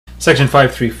Section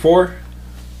 534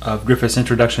 of Griffith's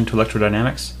Introduction to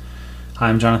Electrodynamics. Hi,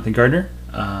 I'm Jonathan Gardner.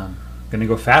 I'm going to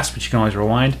go fast, but you can always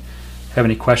rewind. If you have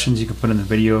any questions, you can put in the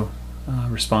video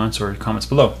response or comments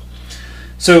below.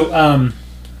 So,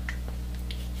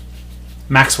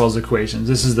 Maxwell's equations.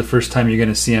 This is the first time you're going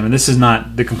to see them, and this is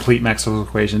not the complete Maxwell's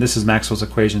equation. This is Maxwell's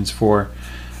equations for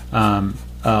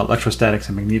electrostatics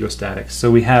and magnetostatics. So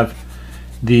we have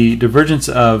the divergence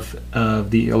of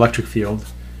the electric field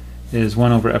is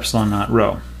 1 over epsilon naught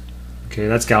rho. Okay,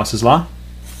 that's Gauss's law.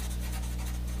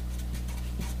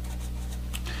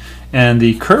 And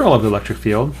the curl of the electric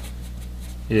field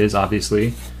is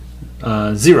obviously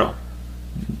 0.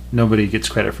 Nobody gets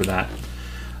credit for that.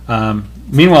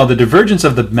 Meanwhile, the divergence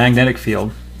of the magnetic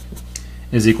field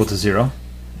is equal to 0,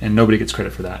 and nobody gets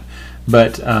credit for that.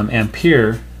 But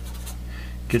Ampere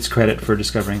gets credit for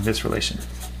discovering this relation.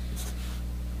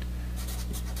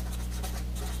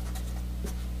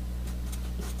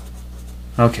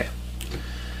 Okay.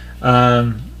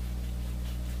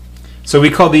 So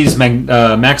we call these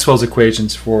Maxwell's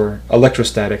equations for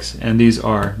electrostatics, and these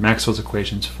are Maxwell's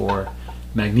equations for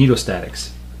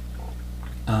magnetostatics.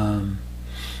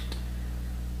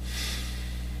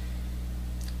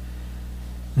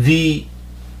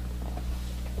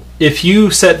 If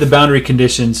you set the boundary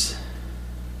conditions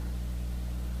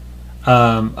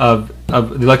of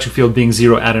the electric field being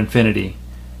 0 at infinity,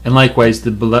 and likewise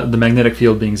the magnetic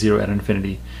field being 0 at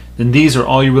infinity, then these are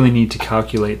all you really need to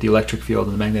calculate the electric field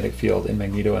and the magnetic field in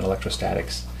magneto and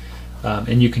electrostatics.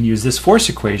 And you can use this force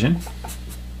equation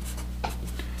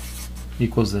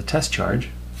equals the test charge,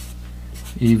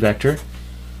 E vector,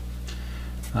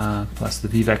 plus the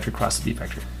V vector cross the B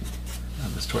vector,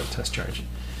 this toward the test charge.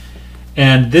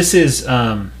 And this is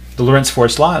the Lorenz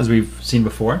Force Law, as we've seen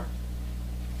before.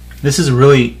 This is a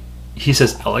really, he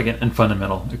says, elegant and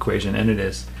fundamental equation, and it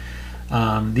is.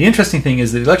 The interesting thing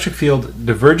is that the electric field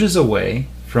diverges away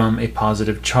from a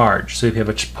positive charge. So if you have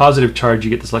a positive charge, you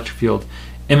get this electric field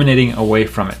emanating away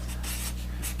from it.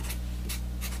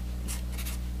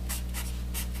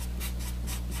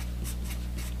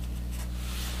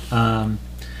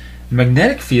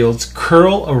 Magnetic fields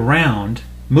curl around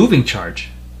moving charge.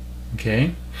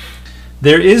 Okay,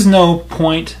 there is no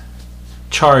point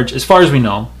charge, as far as we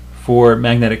know, for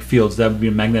magnetic fields. That would be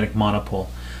a magnetic monopole.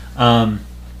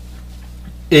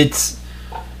 It's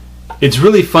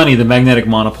really funny, the magnetic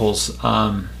monopoles.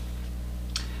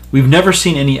 We've never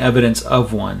seen any evidence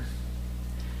of one,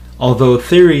 although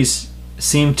theories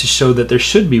seem to show that there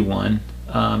should be one.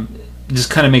 It just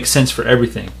kind of makes sense for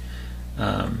everything.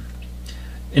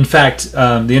 In fact,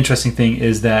 the interesting thing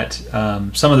is that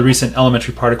some of the recent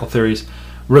elementary particle theories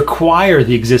require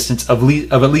the existence of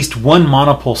at least one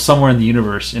monopole somewhere in the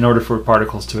universe in order for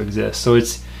particles to exist. So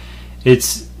it's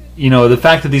you know, the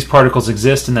fact that these particles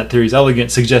exist and that theory is elegant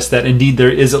suggests that indeed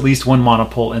there is at least one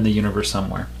monopole in the universe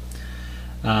somewhere.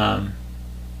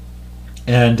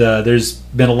 There's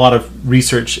been a lot of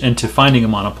research into finding a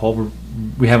monopole.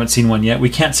 We haven't seen one yet. We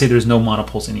can't say there's no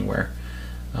monopoles anywhere,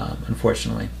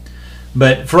 unfortunately.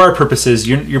 But for our purposes,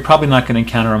 you're probably not going to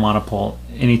encounter a monopole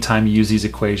anytime you use these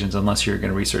equations unless you're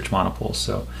going to research monopoles.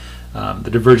 So the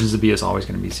divergence of B is always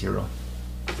going to be 0.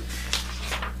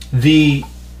 The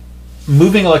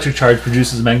moving electric charge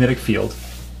produces a magnetic field.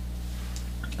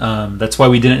 That's why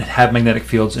we didn't have magnetic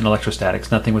fields in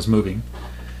electrostatics. Nothing was moving.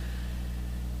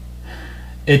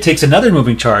 It takes another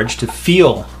moving charge to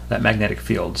feel that magnetic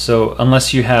field. So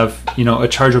unless you have, you know, a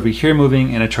charge over here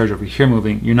moving and a charge over here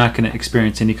moving, you're not going to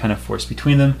experience any kind of force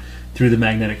between them through the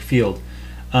magnetic field.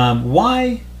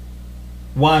 Why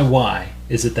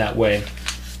is it that way?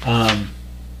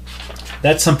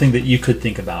 That's something that you could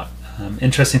think about.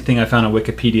 Interesting thing I found on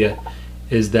Wikipedia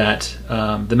is that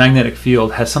the magnetic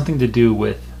field has something to do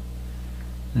with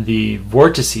the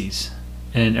vortices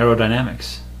in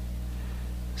aerodynamics.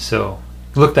 So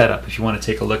look that up if you want to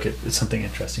take a look at it. It's something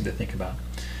interesting to think about.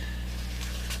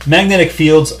 Magnetic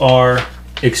fields are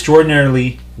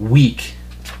extraordinarily weak.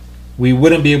 We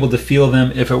wouldn't be able to feel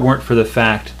them if it weren't for the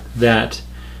fact that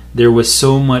there was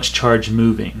so much charge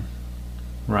moving,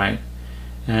 right?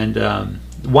 And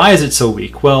why is it so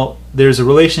weak? Well, there's a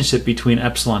relationship between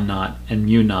epsilon naught and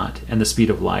mu naught and the speed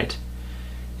of light.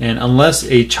 And unless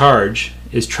a charge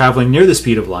is traveling near the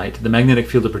speed of light, the magnetic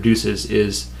field it produces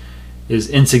is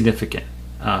insignificant.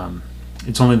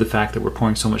 It's only the fact that we're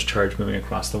pouring so much charge moving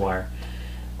across the wire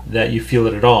that you feel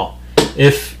it at all.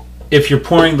 If you're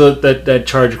pouring that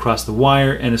charge across the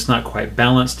wire and it's not quite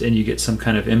balanced and you get some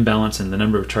kind of imbalance in the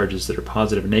number of charges that are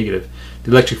positive and negative,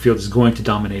 the electric field is going to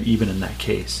dominate even in that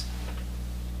case.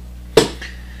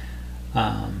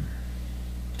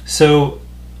 So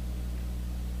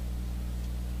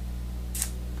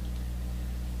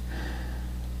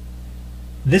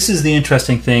this is the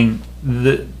interesting thing.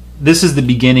 This is the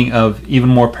beginning of even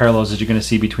more parallels that you're going to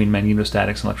see between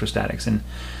magnetostatics and electrostatics. And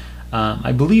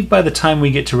I believe by the time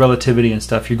we get to relativity and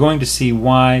stuff, you're going to see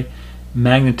why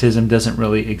magnetism doesn't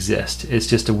really exist. It's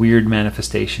just a weird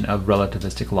manifestation of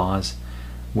relativistic laws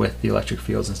with the electric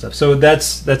fields and stuff. So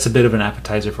that's a bit of an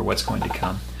appetizer for what's going to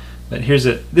come. But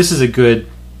this is a good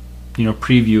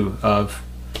preview of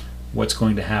what's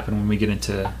going to happen when we get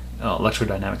into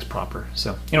electrodynamics proper.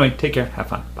 So anyway, take care, have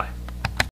fun, bye.